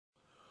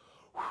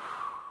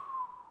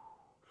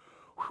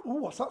Oh,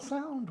 what's that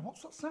sound?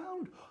 What's that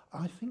sound?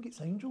 I think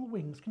it's angel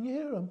wings. Can you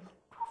hear them?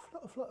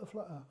 Flutter, flutter,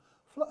 flutter.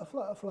 Flutter,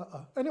 flutter, flutter.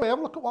 Anyway, have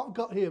a look at what I've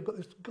got here. I've got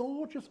this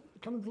gorgeous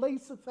kind of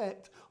lace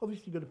effect.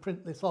 Obviously, you're going to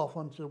print this off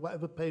onto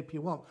whatever paper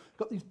you want. You've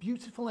got these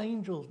beautiful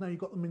angels. Now, you've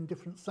got them in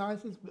different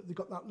sizes, but they've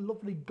got that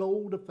lovely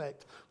gold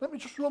effect. Let me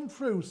just run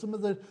through some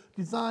of the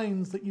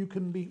designs that you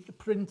can be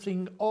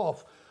printing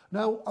off.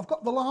 Now, I've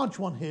got the large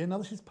one here. Now,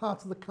 this is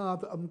part of the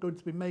card that I'm going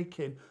to be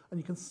making, and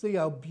you can see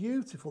how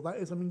beautiful that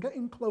is. I mean, get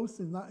in close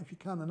in that if you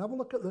can, and have a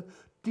look at the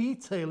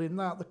detail in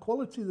that, the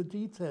quality of the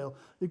detail.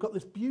 You've got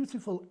this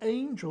beautiful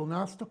angel.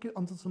 Now, I've stuck it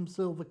onto some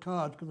silver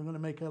card because I'm going to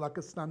make it like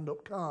a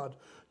stand-up card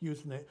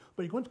using it.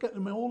 But you're going to get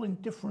them all in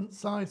different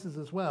sizes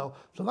as well.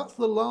 So that's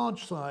the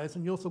large size,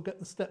 and you also get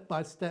the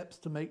step-by-steps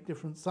to make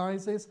different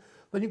sizes.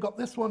 Then you've got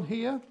this one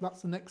here,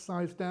 that's the next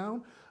size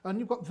down, and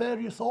you've got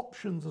various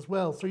options as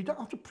well. So you don't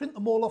have to print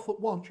them all off at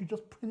once, you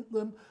just print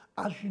them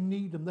as you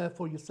need them.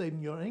 Therefore you're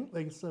saving your ink,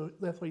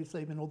 therefore you're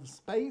saving all the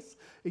space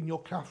in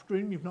your craft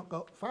room. You've not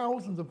got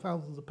thousands and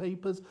thousands of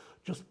papers,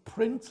 just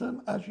print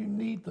them as you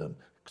need them.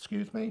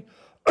 Excuse me,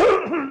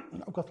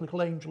 I've got a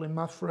little angel in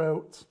my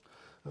throat.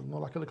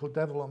 More like a little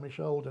devil on my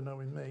shoulder,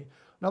 knowing me.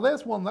 Now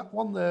there's one, that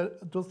one there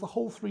does the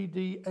whole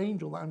 3D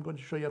angel that I'm going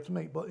to show you how to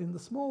make, but in the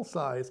small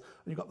size.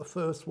 And you've got the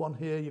first one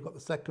here, you've got the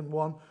second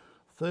one,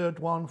 third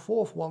one,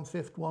 fourth one,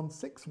 fifth one,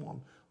 sixth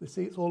one. You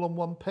see it's all on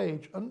one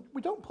page. And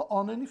we don't put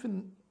on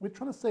anything, we're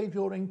trying to save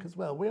your ink as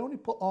well. We only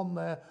put on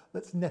there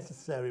that's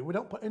necessary. We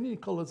don't put any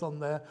colours on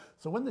there.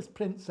 So when this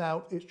prints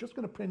out, it's just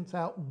going to print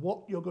out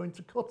what you're going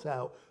to cut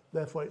out.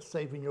 Therefore, it's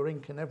saving your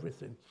ink and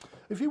everything.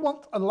 If you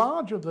want a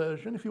larger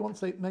version, if you want,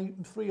 say, make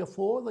 3 or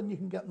 4, then you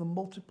can get them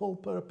multiple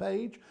per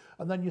page,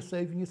 and then you're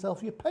saving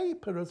yourself your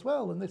paper as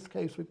well. In this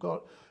case, we've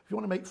got, if you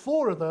want to make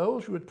 4 of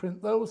those, you would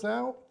print those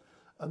out,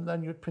 and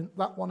then you'd print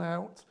that one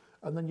out,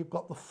 and then you've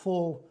got the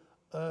full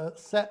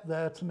set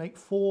there to make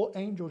 4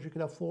 angels. You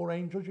could have 4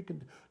 angels. You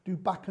could do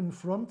back and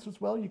front as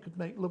well. You could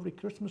make lovely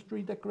Christmas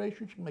tree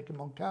decorations. You can make them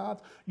on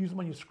cards, use them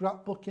on your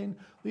scrapbooking.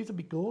 These would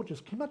be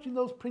gorgeous. Can you imagine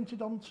those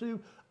printed onto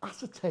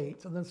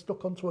acetate and then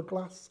stuck onto a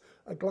glass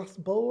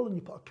bowl, and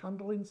you put a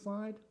candle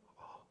inside?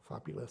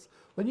 Fabulous.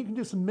 Then you can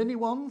do some mini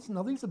ones.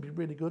 Now these would be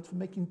really good for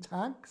making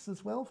tags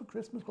as well, for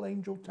Christmas,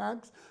 angel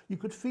tags. You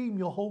could theme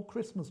your whole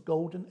Christmas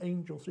golden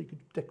angel. So you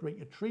could decorate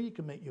your tree, you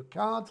can make your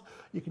cards,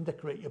 you can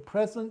decorate your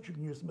presents, you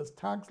can use them as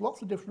tags.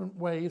 Lots of different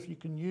ways you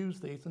can use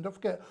these. And don't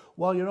forget,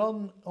 while you're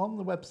on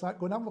the website,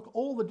 go and have a look at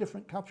all the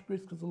different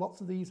categories, because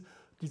lots of these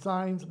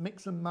designs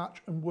mix and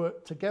match and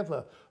work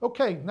together.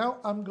 Okay, now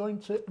I'm going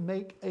to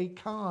make a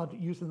card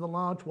using the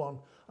large one.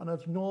 And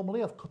as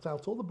normally, I've cut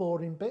out all the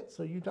boring bits,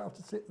 so you don't have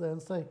to sit there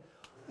and say,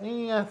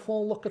 hey,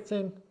 full look at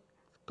him,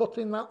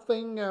 cutting that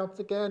thing out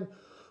again.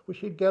 We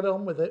should get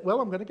on with it.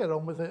 Well, I'm going to get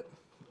on with it.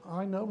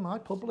 I know my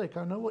public.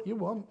 I know what you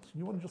want.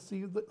 You want to just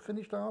see the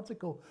finished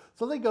article.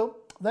 So there you go.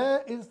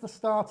 There is the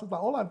start of that.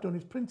 All I've done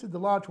is printed the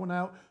large one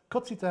out,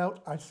 cut it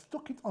out. I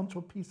stuck it onto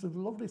a piece of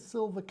lovely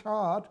silver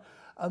card,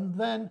 and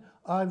then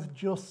I've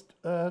just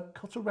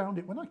cut around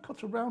it. When I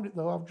cut around it,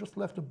 though, I've just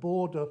left a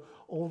border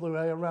all the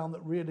way around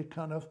that really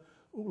kind of,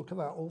 oh, look at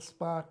that, all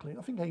sparkling.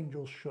 I think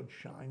angels should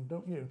shine,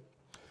 don't you?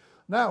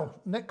 Now,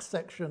 next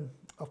section,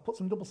 I've put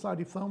some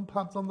double-sided foam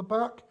pads on the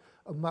back,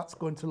 and that's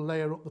going to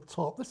layer up the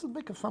top. This will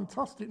make a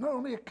fantastic, not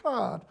only a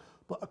card,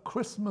 but a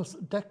Christmas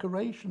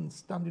decoration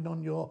standing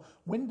on your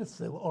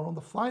windowsill or on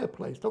the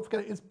fireplace. Don't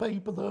forget it is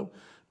paper, though.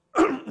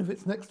 If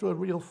it's next to a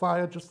real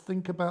fire, just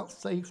think about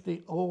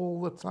safety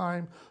all the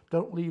time.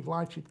 Don't leave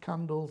lighted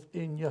candles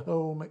in your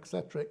home,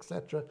 etc.,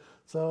 etc.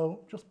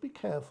 So just be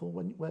careful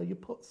where you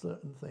put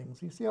certain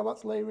things. You see how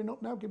that's layering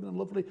up now, giving a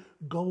lovely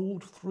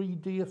gold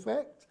 3D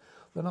effect?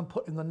 Then I'm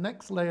putting the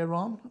next layer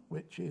on,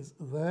 which is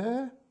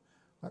there.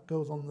 That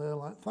goes on there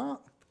like that.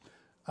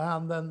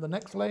 And then the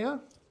next layer.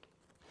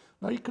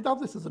 Now you could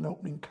have this as an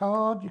opening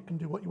card, you can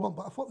do what you want,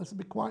 but I thought this would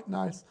be quite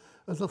nice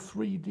as a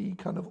 3D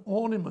kind of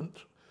ornament.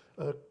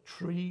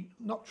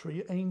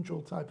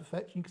 Angel type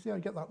effect. You can see how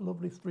you get that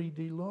lovely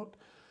 3D look.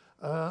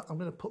 I'm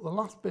going to put the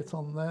last bit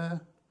on there,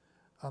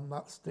 and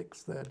that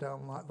sticks there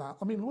down like that.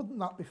 I mean, wouldn't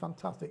that be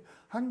fantastic?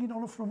 Hanging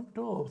on a front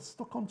door,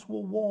 stuck onto a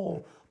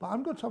wall, but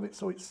I'm going to have it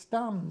so it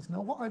stands.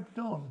 Now what I've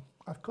done,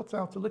 I've cut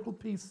out a little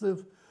piece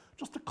of,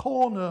 just a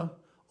corner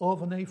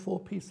of an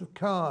A4 piece of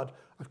card.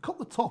 I've cut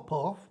the top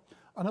off,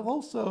 and I've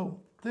also,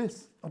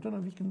 this, I don't know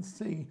if you can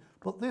see,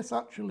 but this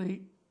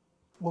actually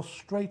was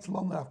straight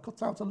along there. I've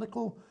cut out a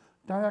little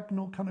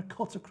diagonal kind of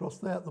cut across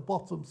there at the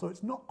bottom, so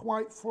it's not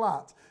quite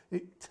flat,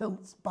 it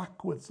tilts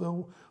backwards.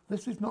 So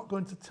this is not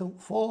going to tilt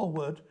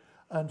forward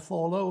and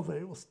fall over,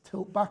 it will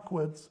tilt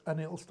backwards and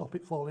it'll stop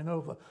it falling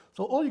over.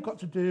 So all you've got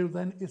to do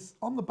then is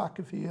on the back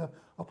of here,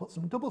 I'll put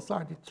some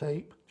double-sided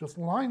tape, just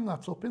line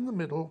that up in the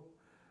middle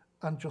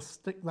and just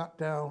stick that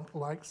down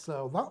like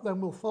so. That then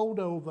will fold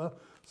over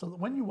so that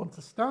when you want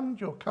to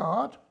stand your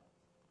card,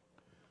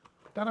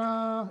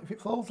 ta-da, if it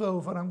falls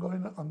over, I'm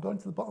going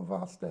to the bottom of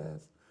our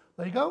stairs.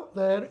 There you go,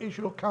 there is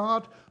your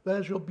card.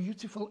 There's your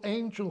beautiful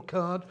angel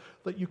card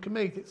that you can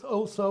make. It's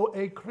also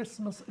a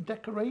Christmas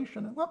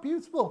decoration. Isn't that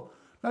beautiful?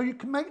 Now you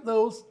can make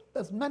those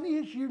as many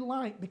as you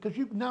like because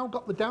you've now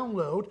got the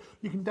download.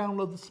 You can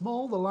download the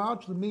small, the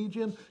large, the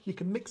medium. You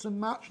can mix and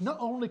match. Not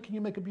only can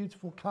you make a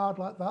beautiful card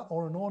like that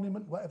or an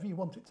ornament, whatever you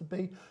want it to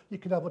be, you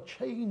can have a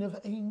chain of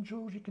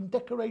angels, you can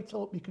decorate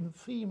up, you can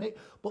theme it,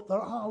 but there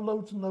are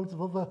loads and loads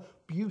of other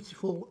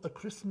beautiful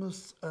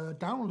Christmas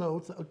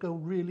downloads that will go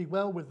really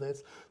well with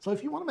this. So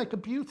if you want to make a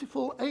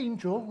beautiful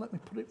angel, let me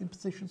put it in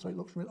position so it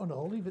looks really, oh no,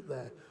 I'll leave it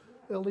there.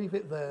 I'll leave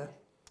it there.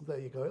 There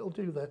you go, it'll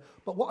do there.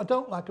 But what I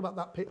don't like about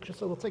that picture,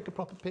 so we'll take a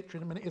proper picture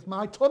in a minute, is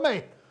my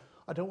tummy.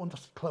 I don't want a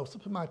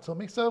close-up of my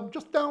tummy, so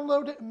just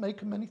download it and make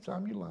them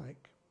anytime you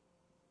like.